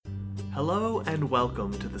Hello and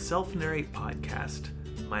welcome to the Self-Narrate Podcast.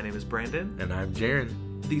 My name is Brandon. And I'm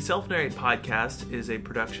Jaron. The Self-Narrate Podcast is a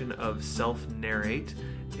production of Self-Narrate,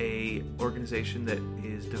 a organization that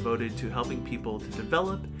is devoted to helping people to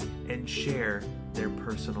develop and share their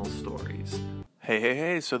personal stories.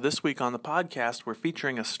 Hey, so this week on the podcast, we're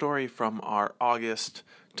featuring a story from our August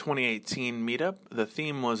 2018 meetup. The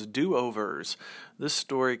theme was do-overs. This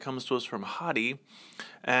story comes to us from Haadi,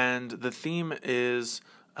 and the theme is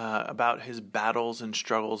about his battles and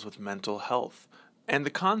struggles with mental health, and the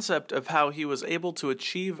concept of how he was able to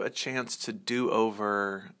achieve a chance to do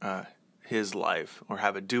over his life, or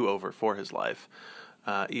have a do-over for his life,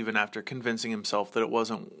 even after convincing himself that it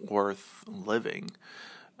wasn't worth living.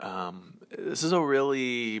 This is a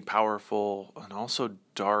really powerful and also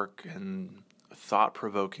dark and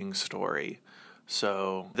thought-provoking story.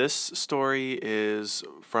 So this story is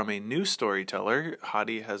from a new storyteller.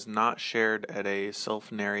 Haadi has not shared at a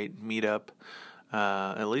self-narrate meetup,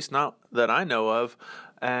 at least not that I know of.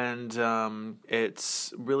 And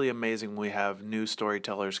it's really amazing we have new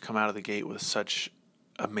storytellers come out of the gate with such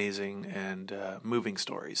amazing and moving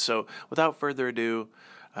stories. So without further ado,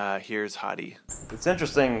 here's Haadi. It's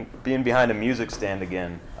interesting being behind a music stand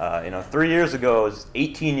again. 3 years ago I was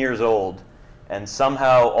 18 years old. And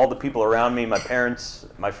somehow all the people around me, my parents,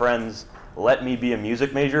 my friends, let me be a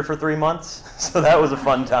music major for 3 months. So that was a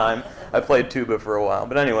fun time. I played tuba for a while.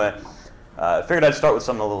 But anyway, I figured I'd start with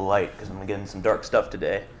something a little light because I'm going to get into some dark stuff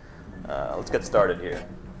today. Let's get started here.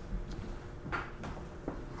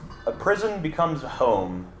 A prison becomes a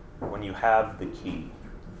home when you have the key.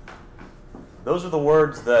 Those are the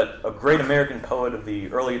words that a great American poet of the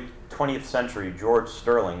early 20th century, George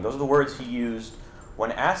Sterling, those are the words he used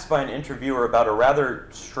when asked by an interviewer about a rather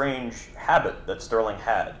strange habit that Sterling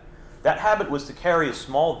had. That habit was to carry a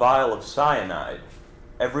small vial of cyanide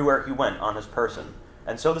everywhere he went on his person.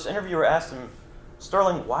 And so this interviewer asked him,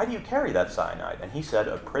 "Sterling, why do you carry that cyanide?" And he said,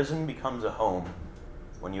 "A prison becomes a home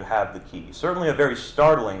when you have the key." Certainly a very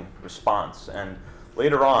startling response. And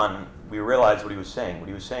later on, we realized what he was saying. What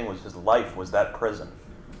he was saying was his life was that prison.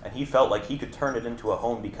 And he felt like he could turn it into a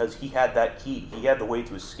home because he had that key. He had the way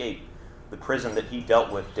to escape the prison that he dealt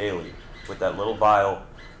with daily, with that little vial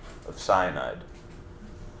of cyanide.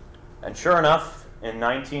 And sure enough, in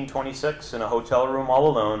 1926, in a hotel room all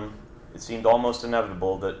alone, it seemed almost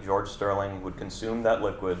inevitable that George Sterling would consume that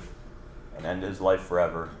liquid and end his life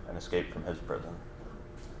forever and escape from his prison.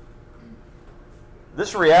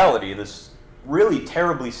 This reality, this really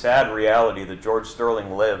terribly sad reality that George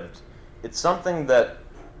Sterling lived, it's something that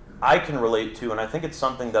I can relate to, and I think it's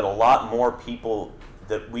something that a lot more people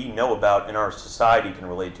that we know about in our society can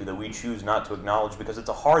relate to, that we choose not to acknowledge because it's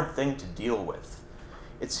a hard thing to deal with.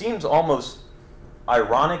 It seems almost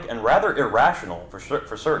ironic and rather irrational for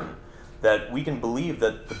certain that we can believe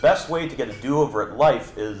that the best way to get a do-over at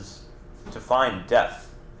life is to find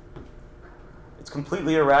death. It's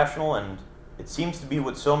completely irrational, and it seems to be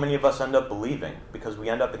what so many of us end up believing because we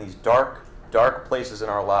end up in these dark, dark places in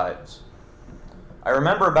our lives. I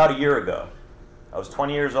remember about a year ago, I was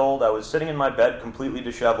 20 years old. I was sitting in my bed completely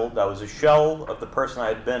disheveled. I was a shell of the person I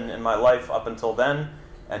had been in my life up until then,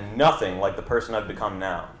 and nothing like the person I've become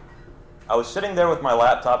now. I was sitting there with my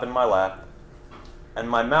laptop in my lap, and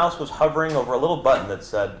my mouse was hovering over a little button that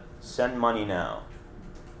said, "Send money now."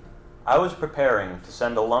 I was preparing to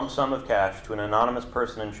send a lump sum of cash to an anonymous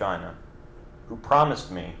person in China who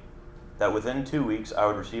promised me that within 2 weeks I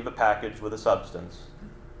would receive a package with a substance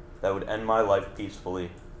that would end my life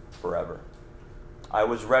peacefully forever. I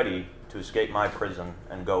was ready to escape my prison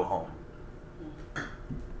and go home.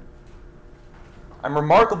 I'm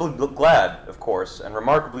remarkably glad, of course, and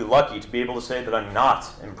remarkably lucky to be able to say that I'm not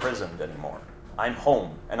imprisoned anymore. I'm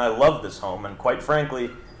home, and I love this home, and quite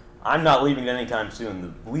frankly, I'm not leaving it anytime soon.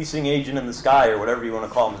 The leasing agent in the sky, or whatever you want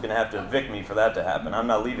to call him, is going to have to evict me for that to happen. I'm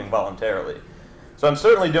not leaving voluntarily. So I'm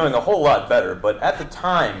certainly doing a whole lot better, but at the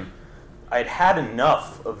time, I'd had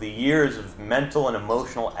enough of the years of mental and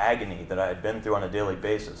emotional agony that I had been through on a daily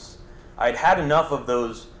basis. I'd had enough of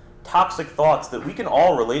those toxic thoughts that we can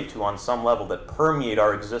all relate to on some level that permeate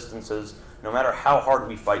our existences no matter how hard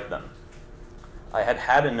we fight them. I had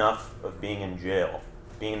had enough of being in jail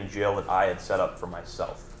that I had set up for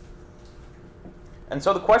myself. And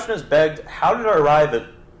so the question is begged, how did I arrive at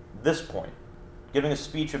this point? Giving a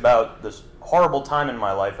speech about this horrible time in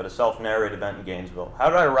my life at a self-narrate event in Gainesville. How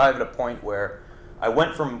did I arrive at a point where I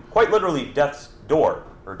went from quite literally death's door,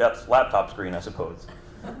 or death's laptop screen, I suppose,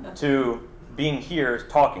 to being here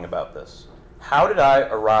talking about this? How did I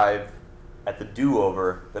arrive at the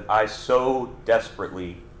do-over that I so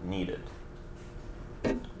desperately needed?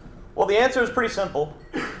 Well, the answer is pretty simple,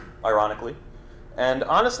 ironically. And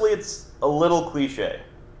honestly, it's a little cliche.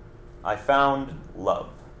 I found love.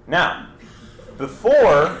 Now,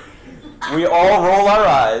 before we all roll our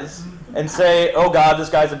eyes and say, oh God, this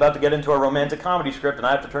guy's about to get into a romantic comedy script and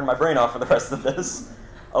I have to turn my brain off for the rest of this,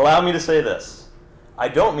 allow me to say this. I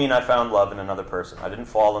don't mean I found love in another person. I didn't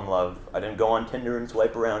fall in love. I didn't go on Tinder and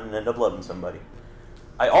swipe around and end up loving somebody.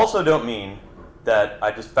 I also don't mean that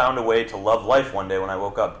I just found a way to love life one day when I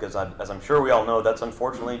woke up, because as I'm sure we all know, that's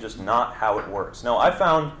unfortunately just not how it works. No, I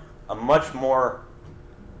found a much more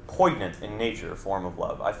poignant in nature form of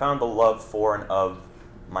love. I found the love for and of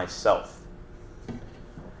myself.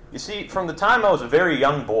 You see, from the time I was a very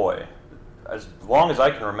young boy, as long as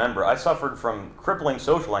I can remember, I suffered from crippling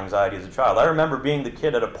social anxiety as a child. I remember being the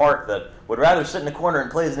kid at a park that would rather sit in a corner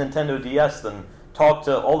and play his Nintendo DS than talk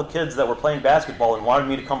to all the kids that were playing basketball and wanted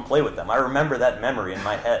me to come play with them. I remember that memory in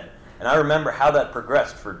my head. And I remember how that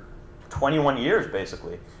progressed for 21 years,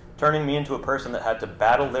 basically, turning me into a person that had to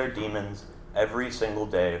battle their demons every single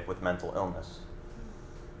day with mental illness.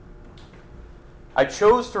 I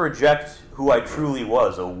chose to reject who I truly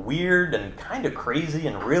was, a weird and kind of crazy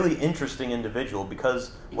and really interesting individual,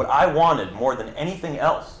 because what I wanted more than anything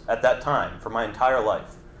else at that time for my entire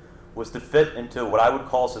life was to fit into what I would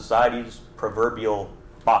call society's proverbial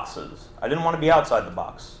boxes. I didn't want to be outside the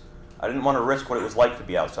box. I didn't want to risk what it was like to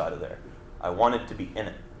be outside of there. I wanted to be in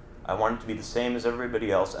it. I wanted to be the same as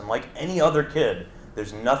everybody else, and like any other kid,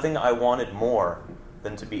 there's nothing I wanted more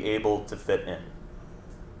than to be able to fit in.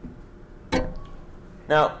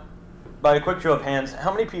 Now, by a quick show of hands,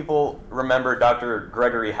 how many people remember Dr.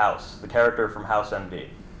 Gregory House, the character from House MD?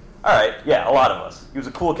 All right, yeah, a lot of us. He was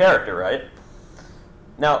a cool character, right?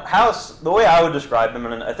 Now, House, the way I would describe him,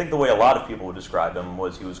 and I think the way a lot of people would describe him,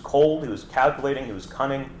 was he was cold, he was calculating, he was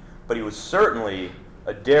cunning, but he was certainly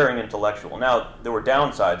a daring intellectual. Now, there were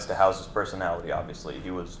downsides to House's personality, obviously.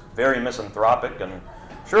 He was very misanthropic, and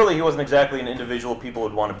surely he wasn't exactly an individual people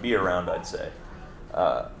would want to be around, I'd say.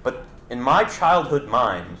 But in my childhood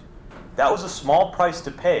mind, that was a small price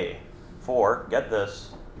to pay for, get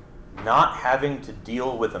this, not having to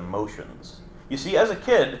deal with emotions. You see, as a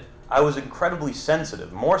kid, I was incredibly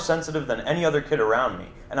sensitive, more sensitive than any other kid around me,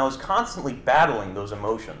 and I was constantly battling those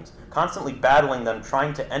emotions, constantly battling them,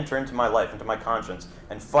 trying to enter into my life, into my conscience,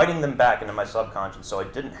 and fighting them back into my subconscious so I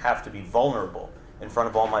didn't have to be vulnerable in front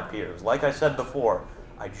of all my peers. Like I said before,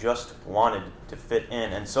 I just wanted to fit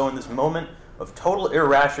in, and so in this moment of total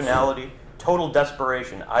irrationality, total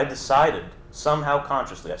desperation, I decided, somehow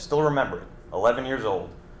consciously, I still remember it, 11 years old,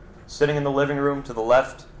 sitting in the living room. To the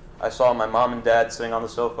left, I saw my mom and dad sitting on the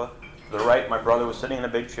sofa. To the right, my brother was sitting in a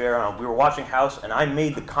big chair, and we were watching House, and I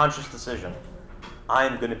made the conscious decision,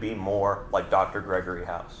 I'm going to be more like Dr. Gregory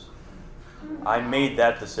House. I made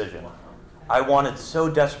that decision. I wanted so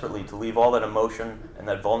desperately to leave all that emotion and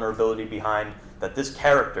that vulnerability behind that this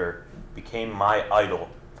character became my idol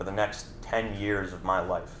for the next 10 years of my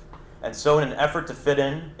life. And so in an effort to fit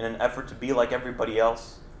in an effort to be like everybody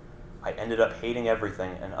else, I ended up hating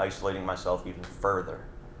everything and isolating myself even further.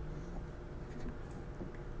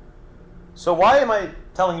 So why am I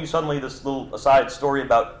telling you suddenly this little aside story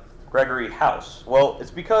about Gregory House? Well, it's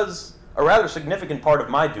because a rather significant part of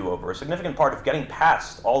my do-over, a significant part of getting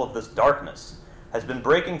past all of this darkness, has been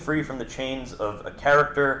breaking free from the chains of a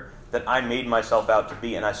character that I made myself out to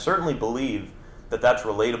be, and I certainly believe that that's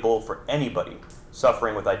relatable for anybody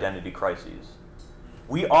suffering with identity crises.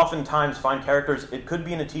 We oftentimes find characters, it could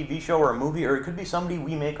be in a TV show or a movie, or it could be somebody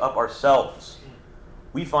we make up ourselves.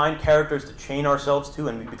 We find characters to chain ourselves to,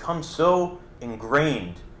 and we become so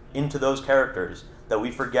ingrained into those characters that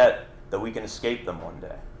we forget that we can escape them one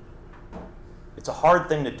day. It's a hard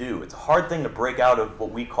thing to do. It's a hard thing to break out of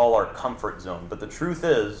what we call our comfort zone. But the truth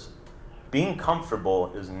is, being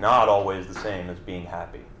comfortable is not always the same as being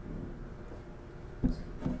happy.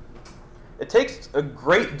 It takes a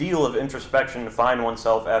great deal of introspection to find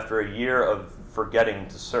oneself after a year of forgetting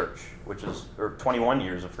to search, or 21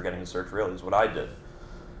 years of forgetting to search, really, is what I did.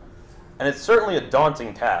 And it's certainly a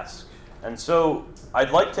daunting task. And so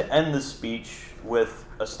I'd like to end this speech with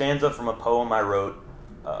a stanza from a poem I wrote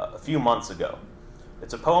a few months ago.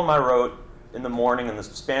 It's a poem I wrote in the morning in the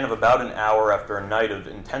span of about an hour after a night of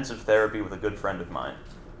intensive therapy with a good friend of mine.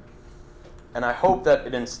 And I hope that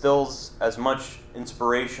it instills as much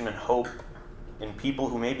inspiration and hope in people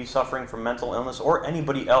who may be suffering from mental illness or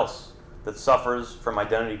anybody else that suffers from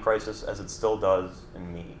identity crisis as it still does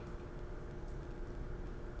in me.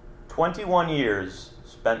 21 years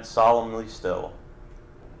spent solemnly still,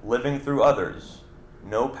 living through others,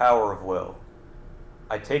 no power of will.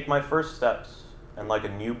 I take my first steps, and like a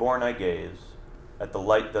newborn I gaze at the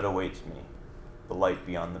light that awaits me, the light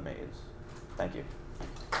beyond the maze. Thank you.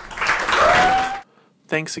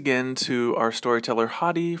 Thanks again to our storyteller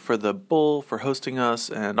Haadi for the Bull, for hosting us,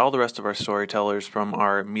 and all the rest of our storytellers from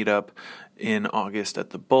our meetup in August at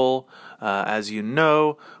the Bull. As you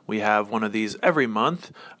know, we have one of these every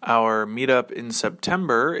month. Our meetup in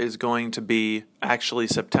September is going to be actually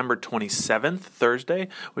September 27th, Thursday,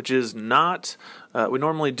 which is not... we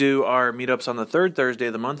normally do our meetups on the third Thursday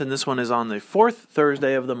of the month, and this one is on the fourth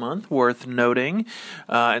Thursday of the month, worth noting.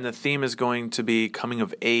 And the theme is going to be coming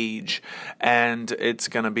of age, and it's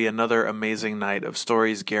going to be another amazing night of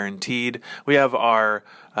stories guaranteed. We have our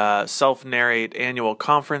self-narrate annual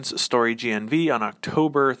conference, Story GNV, on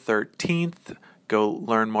October 13th. Go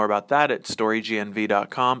learn more about that at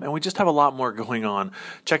storygnv.com. And we just have a lot more going on.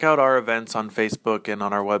 Check out our events on Facebook and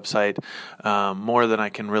on our website, more than I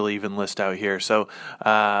can really even list out here. So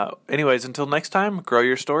anyways, until next time, grow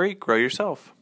your story, grow yourself.